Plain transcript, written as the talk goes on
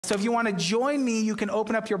So if you want to join me, you can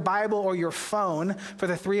open up your Bible or your phone. For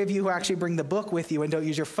the three of you who actually bring the book with you and don't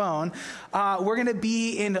use your phone, we're going to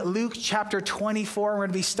be in Luke chapter 24. We're going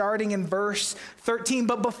to be starting in verse 13.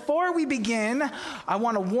 But before we begin, I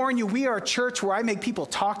want to warn you, we are a church where I make people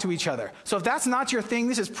talk to each other. So if that's not your thing,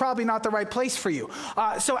 this is probably not the right place for you.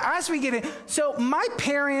 So as we get in, so my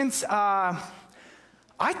parents,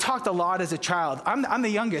 I talked a lot as a child. I'm the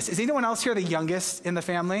youngest. Is anyone else here the youngest in the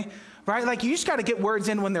family? Right? Like, you just got to get words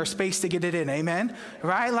in when there's space to get it in. Amen?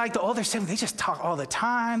 Right? Like, the older siblings, they just talk all the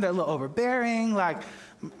time. They're a little overbearing. Like,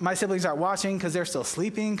 my siblings aren't watching because they're still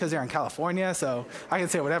sleeping because they're in California. So I can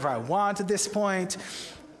say whatever I want at this point.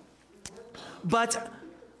 But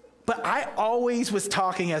I always was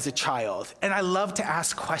talking as a child, and I love to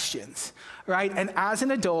ask questions, right? And as an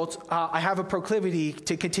adult, I have a proclivity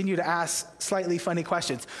to continue to ask slightly funny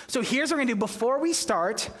questions. So here's what we're going to do before we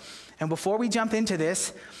start, and before we jump into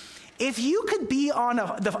this. If you could be on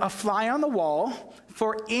a fly on the wall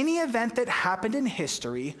for any event that happened in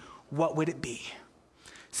history, what would it be?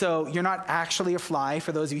 So you're not actually a fly,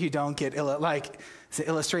 for those of you who don't get, it's an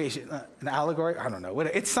illustration, an allegory, I don't know.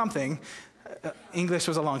 It's something. English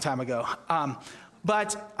was a long time ago.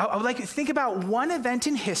 But I would like you to think about one event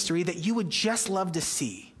in history that you would just love to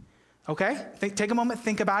see. Okay? Take a moment,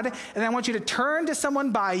 think about it, and then I want you to turn to someone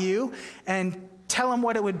by you and tell them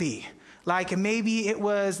what it would be. Like, maybe it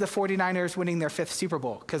was the 49ers winning their 5th Super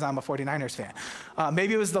Bowl, because I'm a 49ers fan.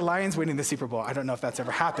 Maybe it was the Lions winning the Super Bowl. I don't know if that's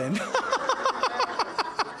ever happened.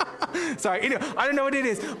 Sorry, anyway, I don't know what it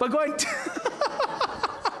is, but go ahead.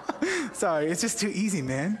 Sorry, it's just too easy,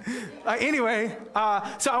 man. Anyway,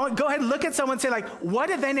 so I want to go ahead and look at someone and say, like,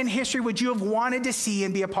 what event in history would you have wanted to see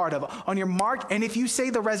and be a part of? On your mark, and if you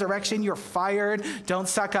say the resurrection, you're fired. Don't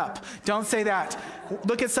suck up. Don't say that.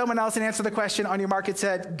 Look at someone else and answer the question. On your mark, it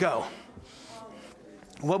said, go.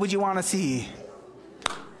 What would you want to see?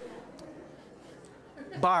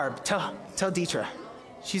 Barb, tell Deetra.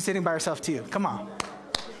 She's sitting by herself too. Come on.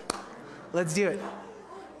 Let's do it.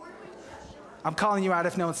 I'm calling you out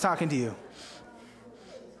if no one's talking to you.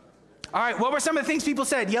 All right, what were some of the things people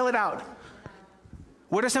said? Yell it out.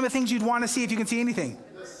 What are some of the things you'd want to see if you can see anything?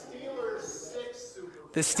 The Steelers 6 Super Bowl.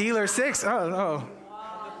 The Steelers 6? Oh, no.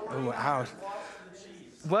 Oh, wow.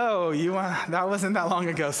 Whoa, that wasn't that long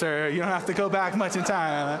ago, sir. You don't have to go back much in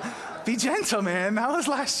time. Be gentle, man. That was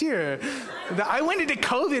last year. I went into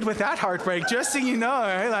COVID with that heartbreak, just so you know.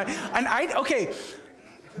 Right? Okay.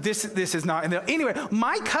 This is not, anyway,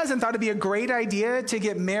 my cousin thought it'd be a great idea to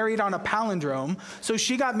get married on a palindrome. So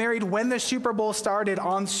she got married when the Super Bowl started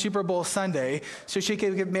on Super Bowl Sunday. So she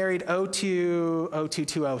could get married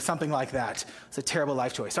 0220, something like that. It's a terrible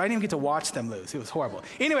life choice. So I didn't even get to watch them lose. It was horrible.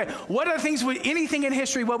 Anyway, what other things anything in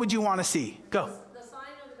history, what would you want to see? Go. The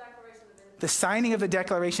signing of the Declaration of Independence. The signing of the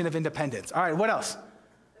Declaration of Independence. All right, what else?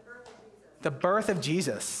 The birth of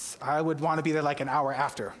Jesus. I would want to be there like an hour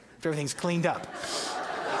after everything's cleaned up.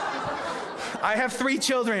 I have 3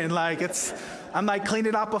 children. I'm like, clean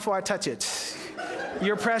it up before I touch it.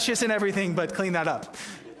 You're precious and everything, but clean that up.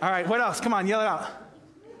 All right, what else? Come on, yell it out.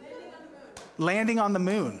 Landing on the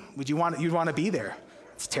moon. You'd want to be there.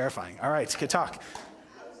 It's terrifying. All right, good talk.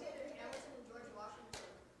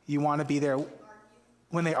 You want to be there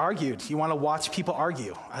when they argued. You want to watch people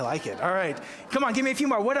argue. I like it. All right, come on, give me a few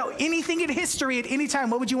more. What else? Anything in history at any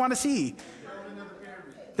time, what would you want to see?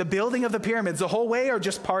 The building of the pyramids, the whole way or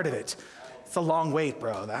just part of it? It's a long wait,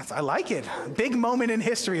 bro. I like it. Big moment in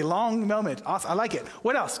history, long moment. Awesome. I like it.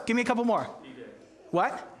 What else? Give me a couple more. D-Day.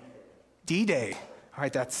 What? D-Day. All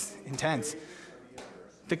right, that's intense.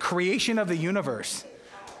 The creation of the universe.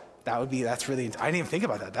 That's really, I didn't even think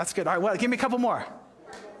about that. That's good. All right, well, give me a couple more.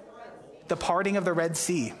 The parting of the Red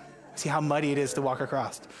Sea. See how muddy it is to walk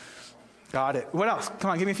across. Got it. What else?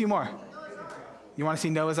 Come on, give me a few more. You want to see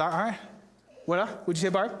Noah's Ark? All right. What else? What'd you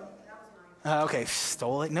say, Barb? Okay,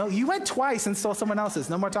 stole it. No, you went twice and stole someone else's.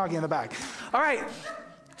 No more talking in the back. All right.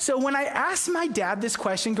 So when I asked my dad this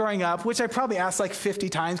question growing up, which I probably asked like 50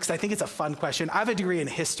 times because I think it's a fun question. I have a degree in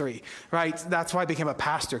history, right? That's why I became a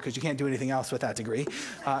pastor, because you can't do anything else with that degree.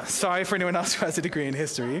 Sorry for anyone else who has a degree in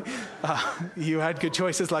history. You had good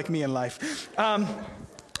choices like me in life.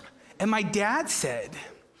 And my dad said,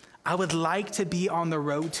 I would like to be on the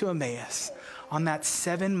road to Emmaus on that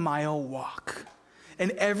 7-mile walk.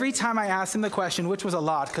 And every time I asked him the question, which was a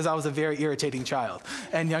lot because I was a very irritating child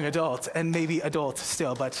and young adult and maybe adult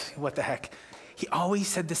still, but what the heck, he always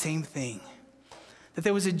said the same thing, that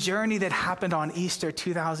there was a journey that happened on Easter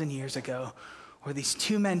 2,000 years ago where these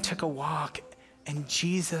 2 men took a walk and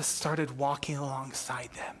Jesus started walking alongside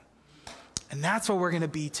them. And that's where we're going to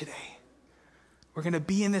be today. We're going to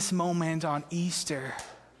be in this moment on Easter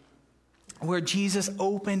where Jesus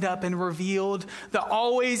opened up and revealed the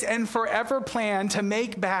always and forever plan to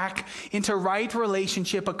make back into right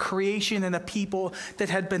relationship a creation and a people that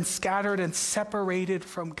had been scattered and separated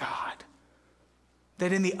from God.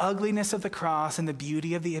 That in the ugliness of the cross and the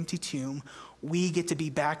beauty of the empty tomb, we get to be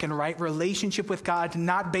back in right relationship with God,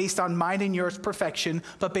 not based on mine and yours perfection,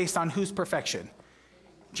 but based on whose perfection?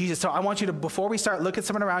 Jesus. So I want you to, before we start, look at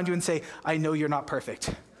someone around you and say, I know you're not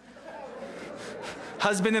perfect.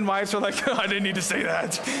 Husband and wives are like, I didn't need to say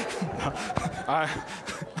that.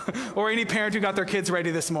 Or any parent who got their kids ready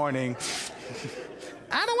this morning.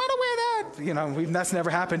 I don't want to wear that. You know, that's never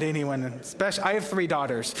happened to anyone. Especially, I have 3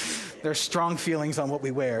 daughters. There's strong feelings on what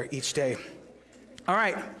we wear each day. All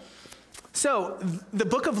right. So the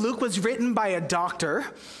book of Luke was written by a doctor,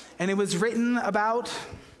 and it was written about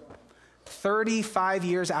 35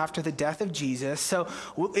 years after the death of Jesus. So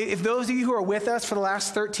if those of you who are with us for the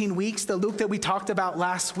last 13 weeks, the Luke that we talked about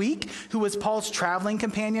last week, who was Paul's traveling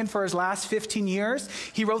companion for his last 15 years,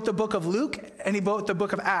 he wrote the book of Luke and he wrote the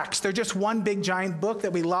book of Acts. They're just one big giant book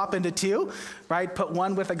that we lop into 2, right? Put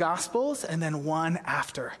one with the Gospels and then one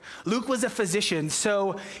after. Luke was a physician,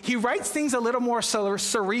 so he writes things a little more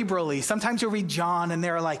cerebrally. Sometimes you'll read John and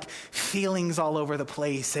there are like feelings all over the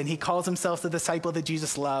place, and he calls himself the disciple that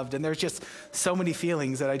Jesus loved, and there's just so many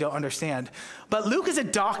feelings that I don't understand. But Luke is a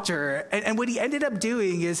doctor, and what he ended up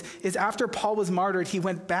doing is after Paul was martyred, he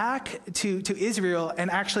went back to Israel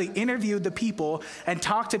and actually interviewed the people and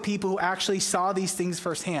talked to people who actually saw these things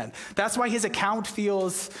firsthand. That's why his account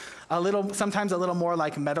feels sometimes a little more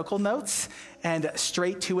like medical notes and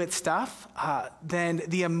straight to it stuff than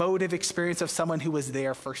the emotive experience of someone who was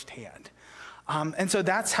there firsthand. And so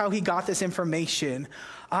that's how he got this information.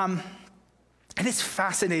 And it's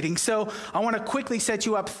fascinating. So I want to quickly set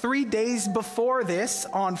you up. 3 days before this,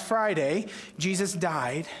 on Friday, Jesus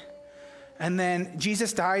died. And then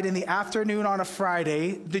Jesus died in the afternoon on a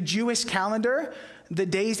Friday. The Jewish calendar, the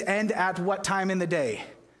days end at what time in the day?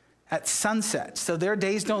 At sunset. So their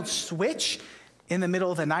days don't switch in the middle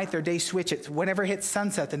of the night. Their days switch. It's whenever it hits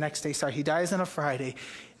sunset, the next day starts. He dies on a Friday.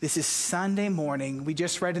 This is Sunday morning. We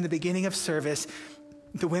just read in the beginning of service,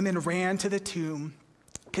 the women ran to the tomb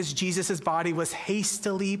because Jesus' body was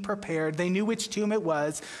hastily prepared. They knew which tomb it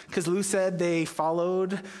was because Lou said they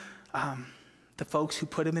followed the folks who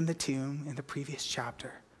put him in the tomb in the previous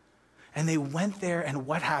chapter. And they went there, and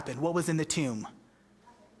what happened? What was in the tomb?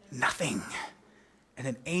 Nothing. And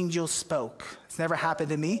an angel spoke. It's never happened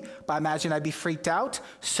to me, but I imagine I'd be freaked out.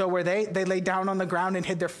 So were they. They laid down on the ground and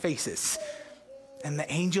hid their faces. And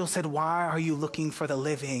the angel said, why are you looking for the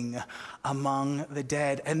living among the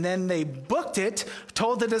dead? And then they booked it,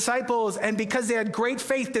 told the disciples, and because they had great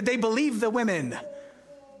faith, did they believe the women?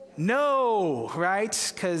 No,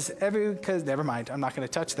 right? Because never mind, I'm not going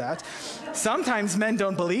to touch that. Sometimes men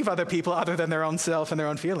don't believe other people other than their own self and their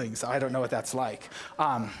own feelings. I don't know what that's like.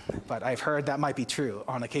 But I've heard that might be true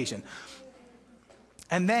on occasion.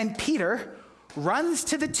 And then Peter runs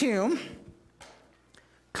to the tomb,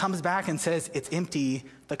 comes back and says, it's empty,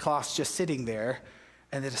 the cloth's just sitting there,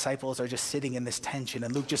 and the disciples are just sitting in this tension,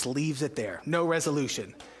 and Luke just leaves it there, no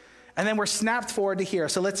resolution. And then we're snapped forward to here.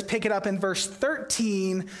 So let's pick it up in verse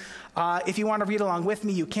 13. If you want to read along with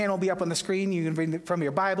me, you can. It'll be up on the screen. You can read it from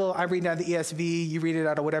your Bible. I read it out of the ESV. You read it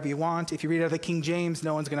out of whatever you want. If you read it out of the King James,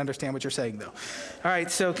 no one's going to understand what you're saying, though. All right,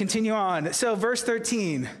 so continue on. So verse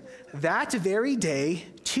 13. That very day,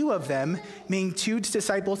 2 of them, meaning 2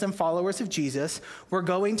 disciples and followers of Jesus, were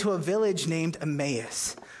going to a village named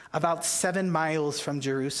Emmaus, about 7 miles from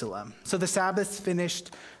Jerusalem. So the Sabbath's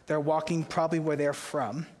finished. They're walking probably where they're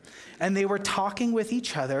from. And they were talking with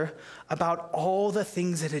each other about all the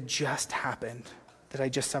things that had just happened that I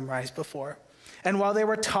just summarized before. And while they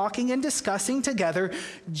were talking and discussing together,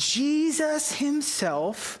 Jesus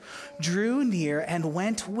himself drew near and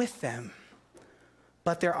went with them.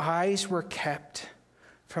 But their eyes were kept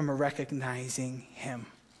from recognizing him.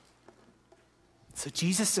 So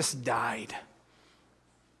Jesus just died.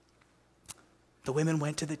 The women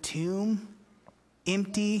went to the tomb,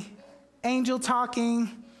 empty, angel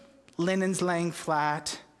talking, linens laying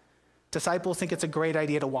flat. Disciples think it's a great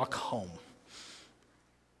idea to walk home.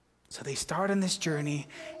 So they start on this journey,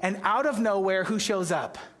 and out of nowhere, who shows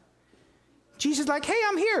up? Jesus is like, hey,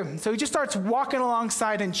 I'm here. So he just starts walking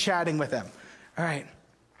alongside and chatting with them. All right,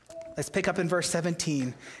 let's pick up in verse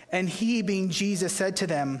 17. And he, being Jesus, said to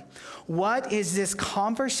them, what is this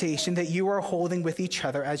conversation that you are holding with each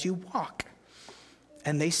other as you walk?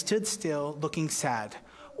 And they stood still, looking sad.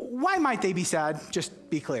 Why might they be sad? Just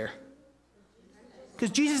be clear. Because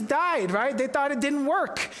Jesus died, right? They thought it didn't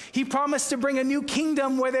work. He promised to bring a new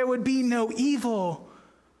kingdom where there would be no evil.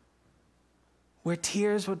 where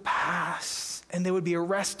tears would pass and there would be a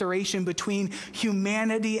restoration between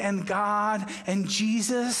humanity and God, and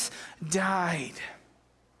Jesus died.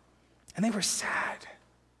 And they were sad.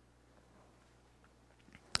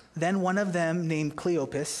 Then one of them, named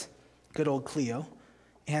Cleopas, good old Cleo,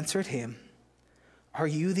 answered him, "Are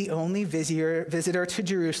you the only visitor to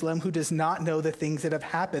Jerusalem who does not know the things that have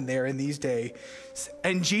happened there in these days?"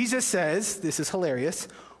 And Jesus says, this is hilarious,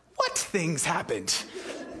 "What things happened?"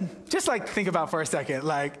 Just think about for a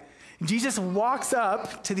second, Jesus walks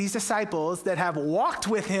up to these disciples that have walked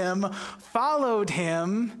with him, followed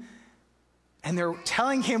him, and they're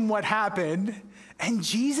telling him what happened. And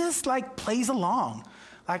Jesus plays along.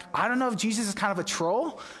 I don't know if Jesus is kind of a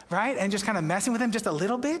troll, right? And just kind of messing with him just a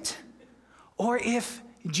little bit. Or if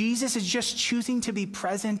Jesus is just choosing to be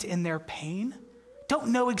present in their pain. Don't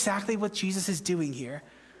know exactly what Jesus is doing here.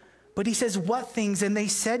 But he says, "What things?" And they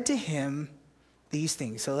said to him these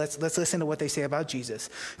things. So let's listen to what they say about Jesus.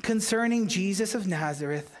 "Concerning Jesus of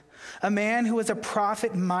Nazareth, a man who was a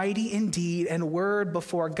prophet, mighty in deed and word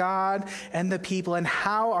before God and the people, and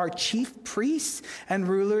how our chief priests and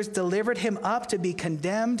rulers delivered him up to be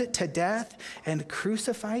condemned to death and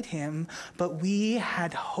crucified him. But we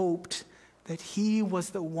had hoped that he was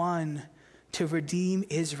the one to redeem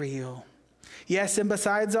Israel. Yes, and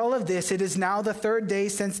besides all of this, it is now the third day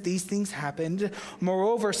since these things happened.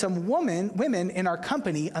 Moreover, some women in our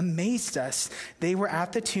company amazed us. They were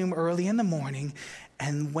at the tomb early in the morning,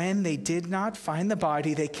 and when they did not find the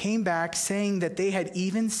body, they came back saying that they had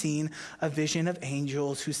even seen a vision of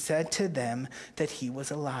angels who said to them that he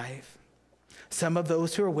was alive. Some of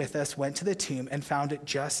those who were with us went to the tomb and found it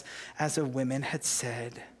just as the women had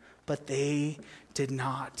said, but they did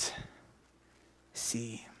not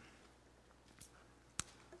see."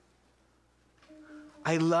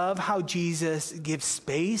 I love how Jesus gives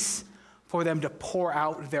space for them to pour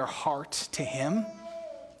out their heart to him,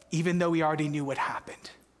 even though he already knew what happened.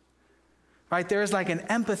 Right? There's an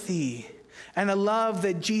empathy and a love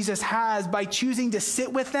that Jesus has by choosing to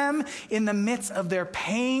sit with them in the midst of their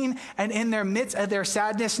pain and in their midst of their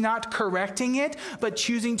sadness, not correcting it, but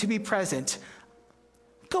choosing to be present.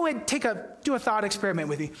 Go ahead, do a thought experiment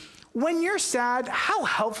with me. When you're sad, how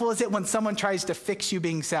helpful is it when someone tries to fix you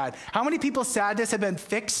being sad? How many people's sadness have been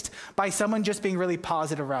fixed by someone just being really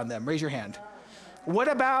positive around them? Raise your hand. What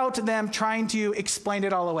about them trying to explain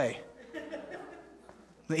it all away?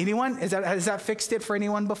 Anyone? Has that fixed it for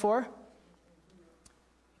anyone before?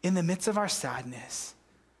 In the midst of our sadness,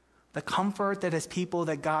 the comfort that as people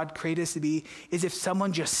that God created us to be is if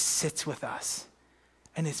someone just sits with us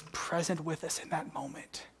and is present with us in that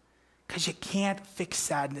moment. Because you can't fix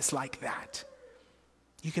sadness like that.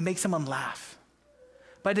 You can make someone laugh,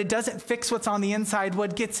 but it doesn't fix what's on the inside.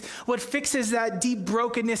 What fixes that deep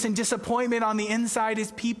brokenness and disappointment on the inside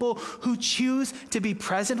is people who choose to be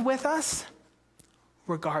present with us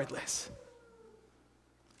regardless,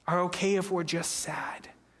 are okay if we're just sad.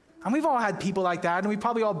 And we've all had people like that, and we've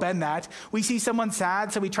probably all been that. We see someone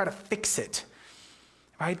sad, so we try to fix it.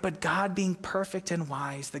 Right? But God, being perfect and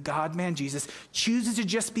wise, the God-man Jesus, chooses to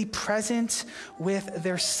just be present with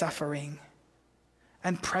their suffering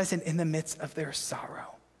and present in the midst of their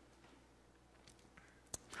sorrow.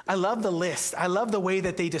 I love the list. I love the way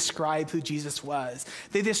that they describe who Jesus was.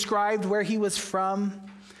 They described where he was from.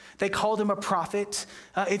 They called him a prophet.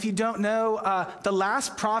 If you don't know, the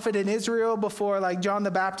last prophet in Israel before John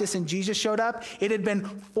the Baptist and Jesus showed up, it had been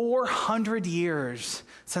 400 years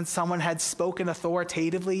since someone had spoken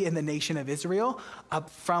authoritatively in the nation of Israel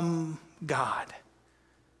from God.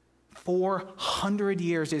 400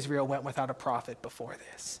 years Israel went without a prophet before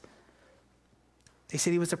this. They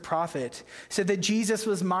said he was a prophet. Said that Jesus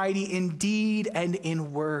was mighty in deed and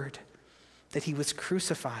in word, that he was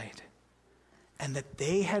crucified, and that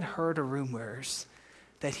they had heard rumors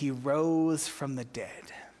that he rose from the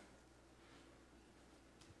dead.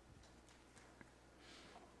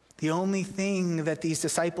 The only thing that these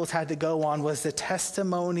disciples had to go on was the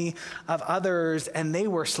testimony of others, and they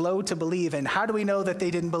were slow to believe. And how do we know that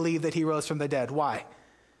they didn't believe that he rose from the dead? Why?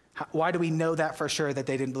 Why do we know that for sure that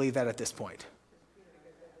they didn't believe that at this point?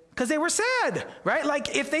 Because they were sad,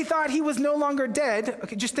 right? If they thought he was no longer dead,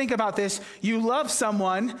 okay, just think about this. You love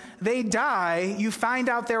someone, they die, you find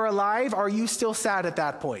out they're alive. Are you still sad at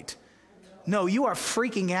that point? No, you are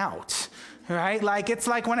freaking out. Right? It's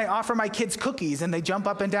like when I offer my kids cookies and they jump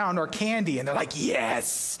up and down, or candy, and they're like,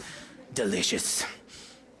 yes, delicious.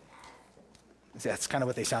 That's kind of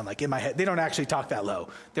what they sound like in my head. They don't actually talk that low.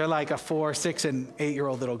 They're like a 4, 6, and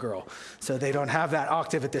 8-year-old little girl. So they don't have that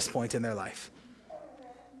octave at this point in their life.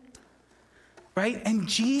 Right? And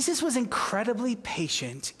Jesus was incredibly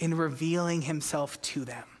patient in revealing himself to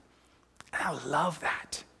them. And I love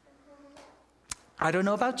that. I don't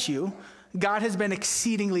know about you. God has been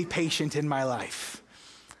exceedingly patient in my life.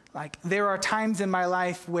 Like, there are times in my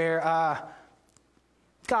life where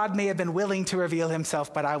God may have been willing to reveal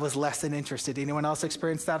himself, but I was less than interested. Anyone else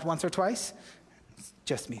experienced that once or twice?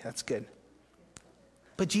 Just me, that's good.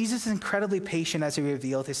 But Jesus is incredibly patient as he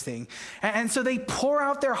revealed his thing. And so they pour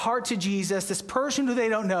out their heart to Jesus, this person who they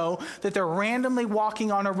don't know, that they're randomly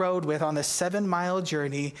walking on a road with on this 7-mile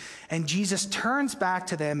journey. And Jesus turns back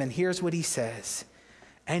to them, and here's what he says.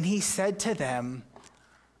 And he said to them,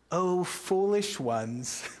 "O foolish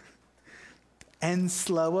ones, and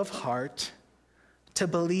slow of heart, to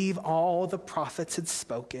believe all the prophets had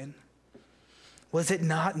spoken. Was it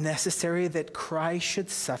not necessary that Christ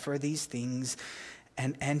should suffer these things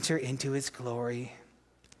and enter into his glory?"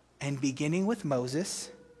 And beginning with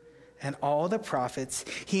Moses and all the prophets,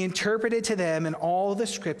 he interpreted to them in all the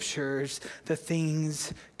scriptures the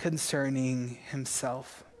things concerning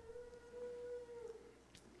himself.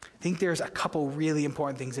 I think there's a couple really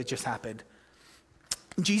important things that just happened.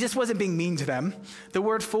 Jesus wasn't being mean to them. The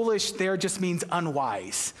word foolish there just means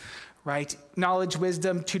unwise, right? Knowledge,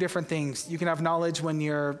 wisdom, two different things. You can have knowledge when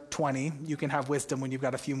you're 20. You can have wisdom when you've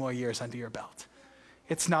got a few more years under your belt.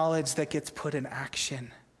 It's knowledge that gets put in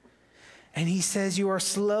action. And he says, you are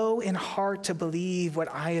slow in heart to believe what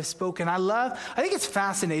I have spoken. I think it's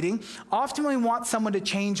fascinating. Often when we want someone to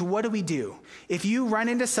change, what do? If you run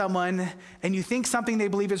into someone and you think something they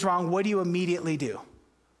believe is wrong, what do you immediately do?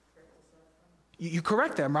 You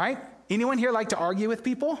correct them, right? Anyone here like to argue with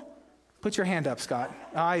people? Put your hand up, Scott.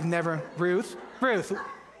 I've never. Ruth,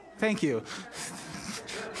 thank you.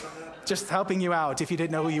 Just helping you out if you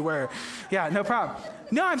didn't know who you were. Yeah, no problem.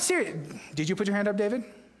 No, I'm serious. Did you put your hand up, David?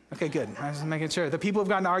 Okay, good. I was just making sure. The people who've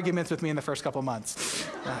gotten arguments with me in the first couple months.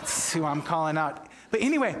 That's who I'm calling out. But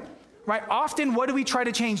anyway, right, often what do we try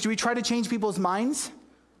to change? Do we try to change people's minds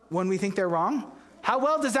when we think they're wrong? How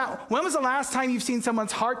well does that, when was the last time you've seen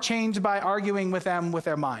someone's heart changed by arguing with them with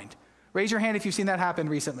their mind? Raise your hand if you've seen that happen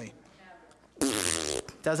recently.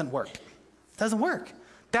 Doesn't work. Doesn't work.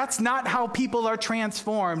 That's not how people are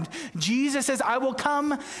transformed. Jesus says, I will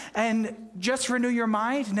come and just renew your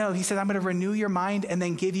mind. No, he said, I'm going to renew your mind and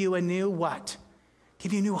then give you a new what?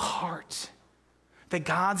 Give you a new heart. That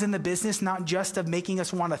God's in the business not just of making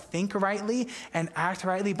us want to think rightly and act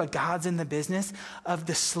rightly, but God's in the business of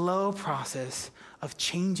the slow process of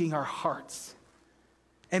changing our hearts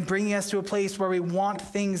and bringing us to a place where we want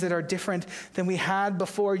things that are different than we had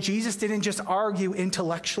before. Jesus didn't just argue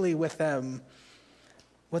intellectually with them.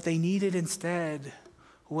 What they needed instead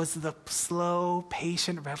was the slow,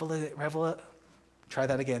 patient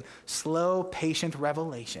slow, patient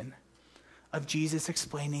revelation of Jesus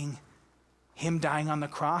explaining him dying on the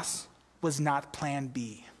cross was not plan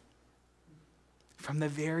B. From the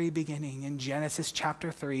very beginning in Genesis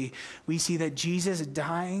chapter 3, we see that Jesus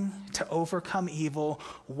dying to overcome evil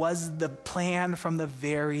was the plan from the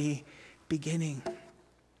very beginning.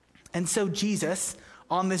 And so Jesus,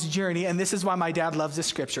 on this journey, and this is why my dad loves this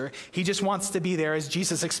scripture, he just wants to be there as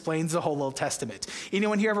Jesus explains the whole Old Testament.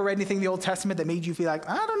 Anyone here ever read anything in the Old Testament that made you feel like,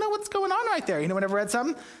 I don't know what's going on right there? Anyone ever read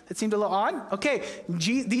something that seemed a little odd? Okay,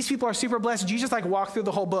 these people are super blessed. Jesus walked through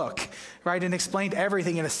the whole book, right, and explained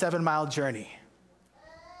everything in a 7-mile journey.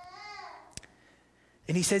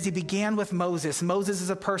 And he says he began with Moses. Moses is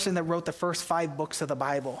a person that wrote the first 5 books of the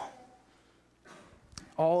Bible.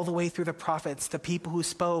 All the way through the prophets, the people who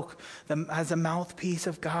spoke them as a mouthpiece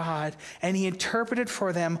of God. And he interpreted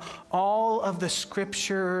for them all of the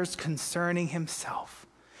scriptures concerning himself.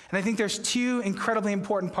 And I think there's 2 incredibly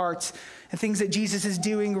important parts and things that Jesus is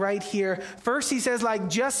doing right here. First, he says,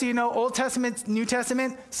 just so you know, Old Testament, New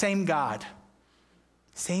Testament, same God,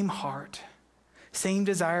 same heart. Same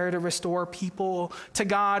desire to restore people to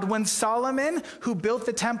God. When Solomon, who built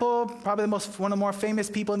the temple, probably one of the more famous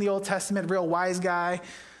people in the Old Testament, real wise guy,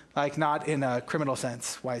 not in a criminal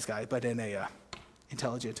sense, wise guy, but in a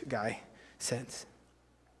intelligent guy sense.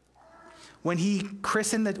 When he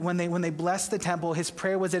christened, when they blessed the temple, his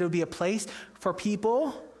prayer was that it would be a place for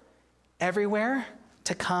people everywhere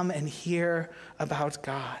to come and hear about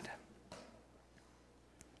God.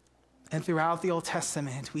 And throughout the Old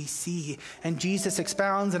Testament, we see, and Jesus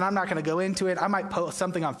expounds, and I'm not going to go into it. I might post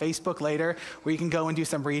something on Facebook later where you can go and do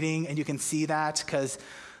some reading, and you can see that, because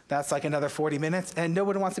that's another 40 minutes, and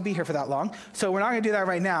nobody wants to be here for that long. So we're not going to do that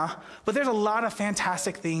right now. But there's a lot of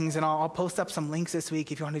fantastic things, and I'll post up some links this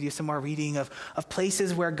week if you want to do some more reading of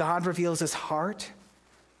places where God reveals his heart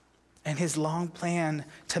and his long plan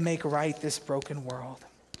to make right this broken world.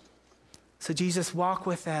 So Jesus walked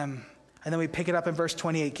with them And then we pick it up in verse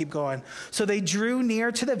 28, keep going. So they drew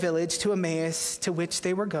near to the village, to Emmaus, to which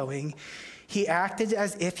they were going. He acted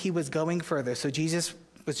as if he was going further. So Jesus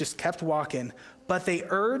was just kept walking. But they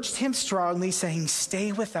urged him strongly, saying,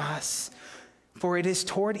 "Stay with us, for it is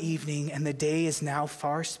toward evening, and the day is now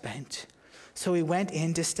far spent." So he went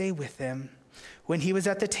in to stay with them. When he was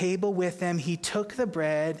at the table with them, he took the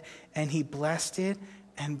bread, and he blessed it,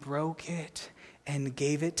 and broke it, and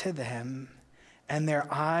gave it to them. And their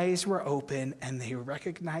eyes were open, and they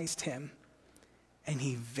recognized him, and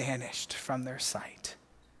he vanished from their sight.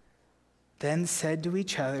 Then said to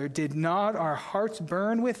each other, "Did not our hearts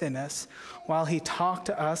burn within us while he talked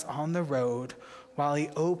to us on the road, while he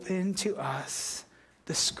opened to us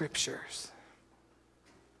the scriptures?"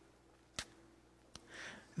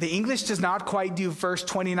 The English does not quite do verse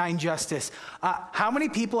 29 justice. How many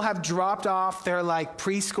people have dropped off their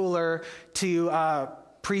preschooler to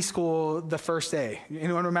preschool the first day?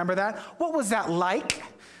 Anyone remember that? What was that like?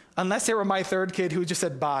 Unless they were my third kid who just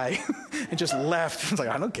said bye and just left. I was like,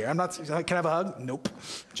 I don't care. I'm not, can I have a hug? Nope.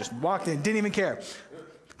 Just walked in, didn't even care.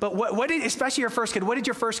 But what did, especially your first kid, what did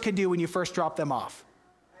your first kid do when you first dropped them off?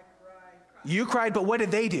 I cried. You cried, but what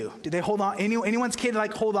did they do? Did they hold on? Anyone's kid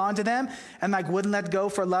hold on to them and wouldn't let go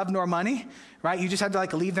for love nor money, right? You just had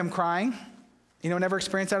to leave them crying. Never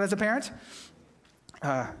experienced that as a parent?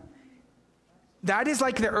 That is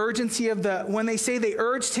the urgency of when they say they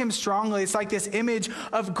urged him strongly, it's this image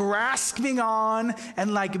of grasping on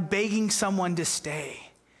and begging someone to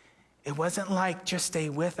stay. It wasn't just stay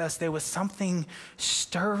with us. There was something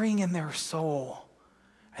stirring in their soul.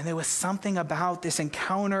 And there was something about this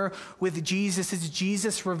encounter with Jesus as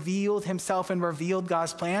Jesus revealed himself and revealed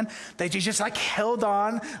God's plan that they just held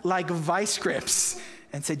on like vice grips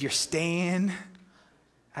and said, "You're staying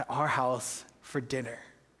at our house for dinner."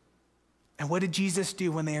 And what did Jesus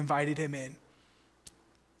do when they invited him in?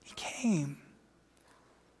 He came.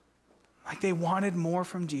 They wanted more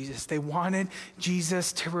from Jesus. They wanted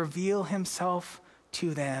Jesus to reveal himself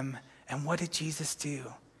to them. And what did Jesus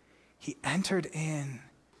do? He entered in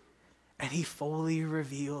and he fully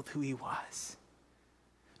revealed who he was.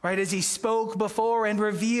 Right? As he spoke before and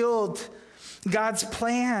revealed God's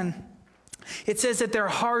plan, it says that their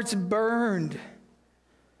hearts burned.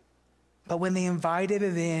 But when they invited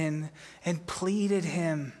him in and pleaded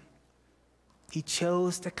him, he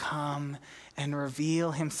chose to come and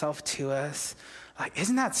reveal himself to us.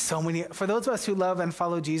 Isn't that so many, for those of us who love and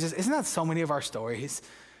follow Jesus, isn't that so many of our stories?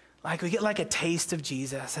 We get a taste of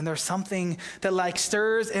Jesus, and there's something that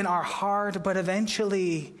stirs in our heart, but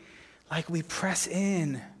eventually, we press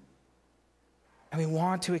in. And we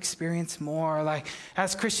want to experience more.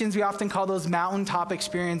 As Christians, we often call those mountaintop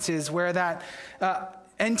experiences where that,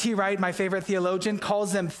 N.T. Wright, my favorite theologian,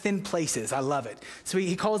 calls them thin places. I love it. So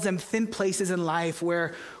he calls them thin places in life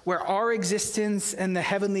where our existence and the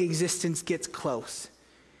heavenly existence gets close.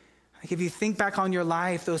 If you think back on your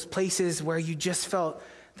life, those places where you just felt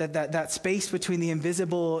that space between the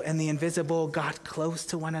invisible and the invisible got close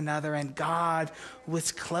to one another, and God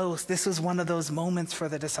was close. This was one of those moments for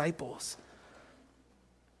the disciples.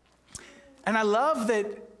 And I love that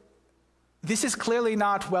this is clearly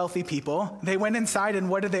not wealthy people. They went inside, and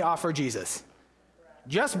what did they offer Jesus?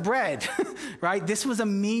 Just bread, right? This was a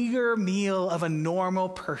meager meal of a normal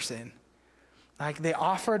person. They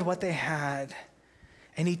offered what they had,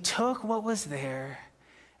 and he took what was there,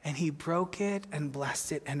 and he broke it and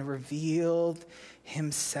blessed it and revealed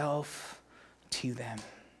himself to them.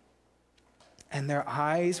 And their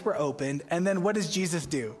eyes were opened, and then what does Jesus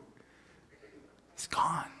do? He's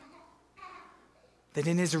gone. That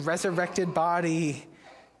in his resurrected body,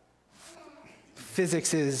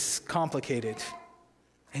 physics is complicated.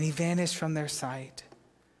 And he vanished from their sight.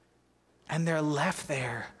 And they're left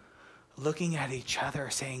there looking at each other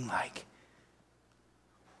saying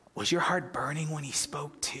was your heart burning when he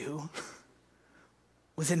spoke too?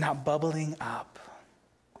 Was it not bubbling up?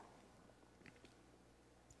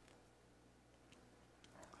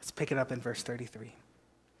 Let's pick it up in verse 33.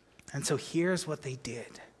 And so here's what they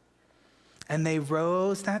did. And they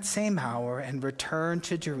rose that same hour and returned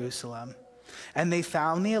to Jerusalem. And they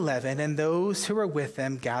found the 11 and those who were with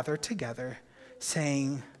them gathered together,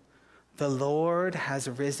 saying, "The Lord has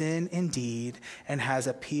risen indeed and has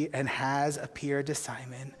appeared to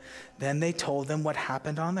Simon." Then they told them what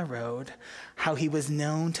happened on the road, how he was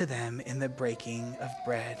known to them in the breaking of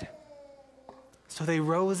bread. So they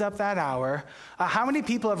rose up that hour. How many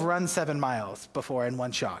people have run 7 miles before in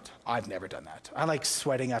one shot? I've never done that. I like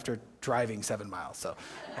sweating after driving 7 miles, so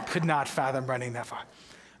I could not fathom running that far.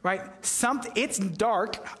 Right? It's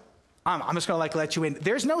dark. I'm just going to let you in.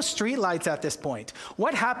 There's no street lights at this point.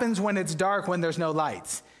 What happens when it's dark when there's no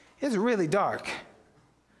lights? It's really dark,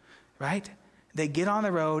 right? They get on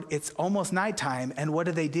the road. It's almost nighttime. And what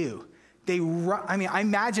do? They run. I mean, I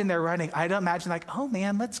imagine they're running. I don't imagine like, oh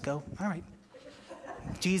man, let's go. All right.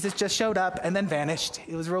 Jesus just showed up and then vanished.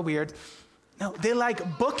 It was real weird. No, they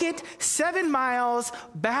like book it 7 miles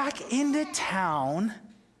back into town,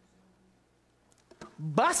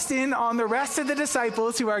 bust in on the rest of the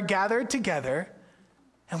disciples who are gathered together.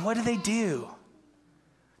 And what do?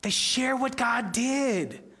 They share what God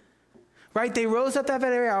did. Right? They rose up that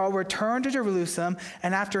very hour, returned to Jerusalem,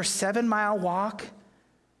 and after a 7-mile walk,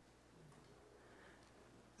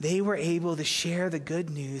 they were able to share the good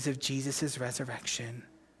news of Jesus' resurrection.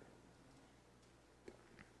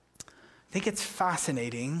 I think it's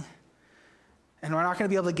fascinating, and we're not going to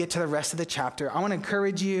be able to get to the rest of the chapter. I want to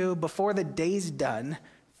encourage you, before the day's done,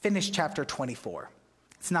 finish chapter 24.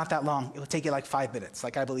 It's not that long. It will take you like 5 minutes.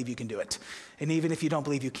 Like, I believe you can do it. And even if you don't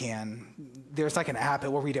believe you can, there's like an app.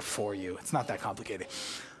 It will read it for you. It's not that complicated.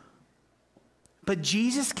 But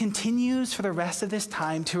Jesus continues for the rest of this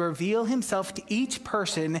time to reveal himself to each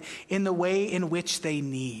person in the way in which they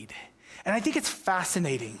need. And I think it's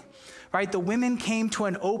fascinating, right? The women came to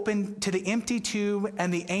the empty tomb,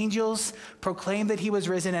 and the angels proclaimed that he was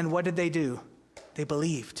risen. And what did they do? They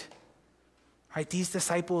believed. Right, these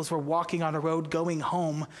disciples were walking on a road going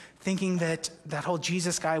home thinking that whole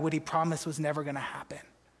Jesus guy, what he promised, was never going to happen.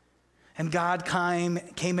 And God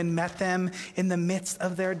came and met them in the midst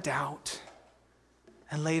of their doubt.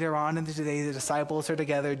 And later on in the day, the disciples are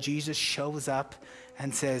together. Jesus shows up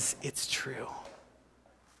and says, it's true.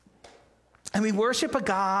 And we worship a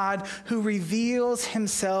God who reveals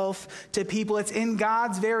himself to people. It's in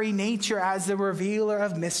God's very nature as the revealer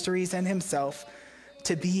of mysteries and himself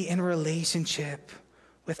to be in relationship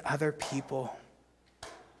with other people.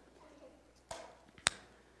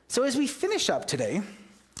 So as we finish up today,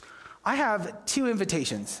 I have 2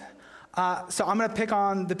 invitations. So I'm going to pick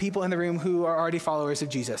on the people in the room who are already followers of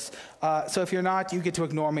Jesus. So if you're not, you get to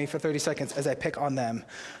ignore me for 30 seconds as I pick on them.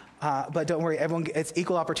 But don't worry, everyone, it's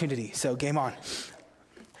equal opportunity, so game on.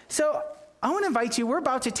 So I want to invite you, we're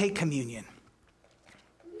about to take communion.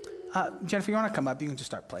 Jennifer, you want to come up? You can just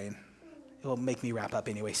start playing. It will make me wrap up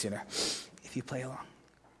anyway sooner if you play along.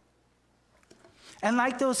 And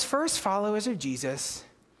like those first followers of Jesus,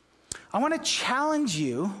 I want to challenge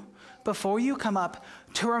you before you come up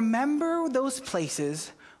to remember those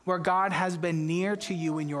places where God has been near to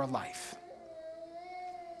you in your life.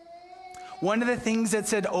 One of the things that's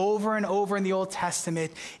said over and over in the Old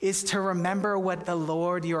Testament is to remember what the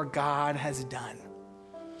Lord your God has done.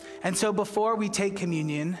 And so before we take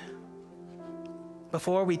communion,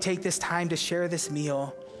 before we take this time to share this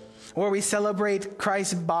meal, where we celebrate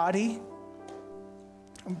Christ's body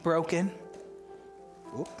broken.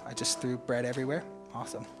 Oop, I just threw bread everywhere.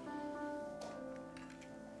 Awesome.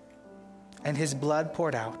 And his blood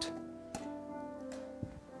poured out.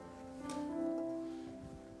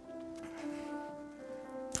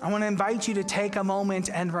 I want to invite you to take a moment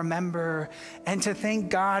and remember and to thank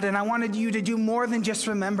God. And I wanted you to do more than just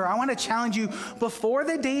remember. I want to challenge you, before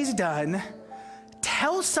the day's done,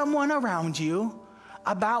 tell someone around you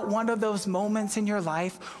about one of those moments in your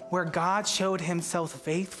life where God showed himself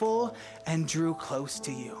faithful and drew close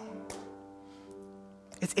to you.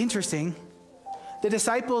 It's interesting. The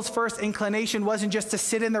disciples' first inclination wasn't just to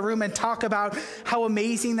sit in the room and talk about how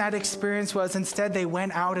amazing that experience was. Instead, they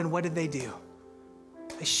went out, and what did? They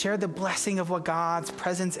shared the blessing of what God's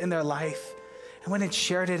presence in their life, and went and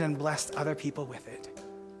shared it and blessed other people with it.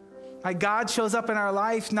 Like, God shows up in our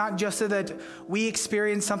life not just so that we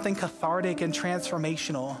experience something cathartic and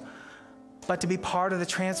transformational, but to be part of the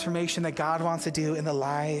transformation that God wants to do in the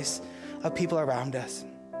lives of people around us.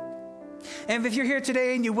 And if you're here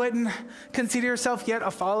today and you wouldn't consider yourself yet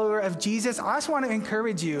a follower of Jesus, I just want to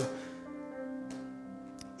encourage you.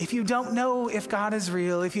 If you don't know if God is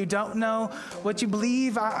real, if you don't know what you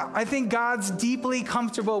believe, I think God's deeply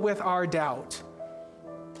comfortable with our doubt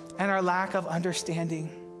and our lack of understanding.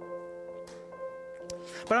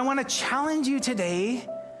 But I want to challenge you today,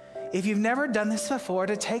 if you've never done this before,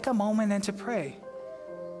 to take a moment and to pray.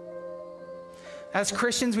 As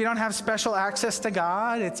Christians, we don't have special access to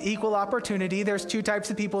God. It's equal opportunity. There's 2 types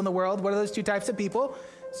of people in the world. What are those 2 types of people?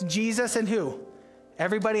 It's Jesus and who?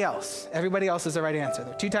 Everybody else. Everybody else is the right answer.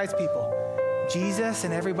 There are 2 types of people. Jesus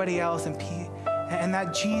and everybody else. And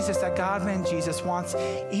that Jesus, that God-man Jesus, wants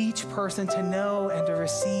each person to know and to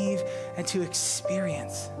receive and to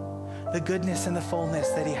experience the goodness and the fullness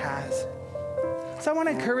that he has. So I want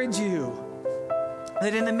to encourage you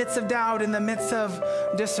that in the midst of doubt, in the midst of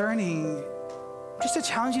discerning, just to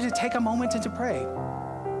challenge you to take a moment and to pray.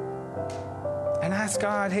 and ask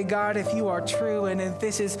God, hey God, if you are true and if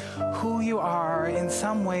this is who you are, in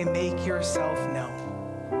some way make yourself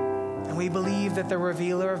known. And we believe that the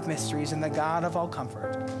revealer of mysteries and the God of all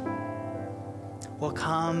comfort will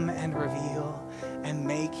come and reveal and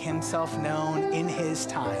make himself known in his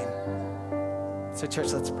time. So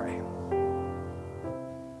church, let's pray.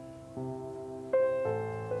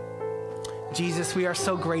 Jesus, we are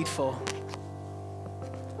so grateful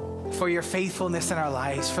for your faithfulness in our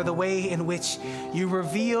lives, for the way in which you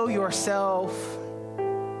reveal yourself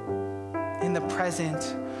in the present,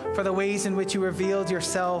 for the ways in which you revealed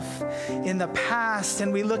yourself in the past.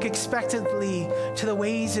 And we look expectantly to the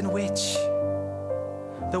ways in which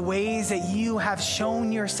the ways that you have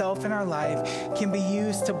shown yourself in our life can be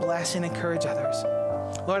used to bless and encourage others.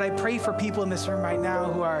 Lord, I pray for people in this room right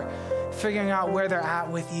now who are figuring out where they're at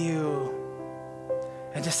with you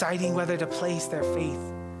and deciding whether to place their faith,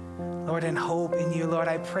 Lord, and hope in you. Lord,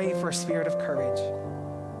 I pray for a spirit of courage,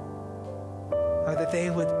 Lord, that they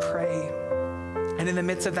would pray. And in the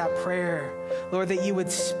midst of that prayer, Lord, that you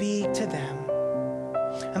would speak to them.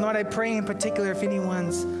 And Lord, I pray in particular if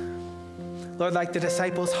anyone's, Lord, like the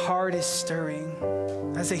disciples' heart is stirring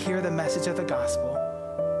as they hear the message of the gospel,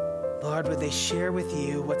 Lord, would they share with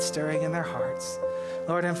you what's stirring in their hearts,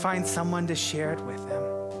 Lord, and find someone to share it with them.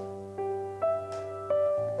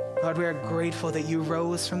 Lord, we are grateful that you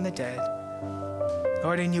rose from the dead,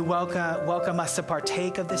 Lord, and you welcome us to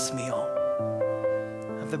partake of this meal,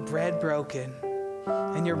 of the bread broken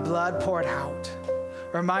and your blood poured out,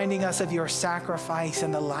 reminding us of your sacrifice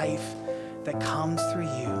and the life that comes through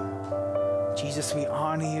you. Jesus, we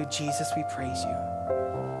honor you. Jesus, we praise you.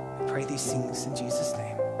 We pray these things in Jesus' name.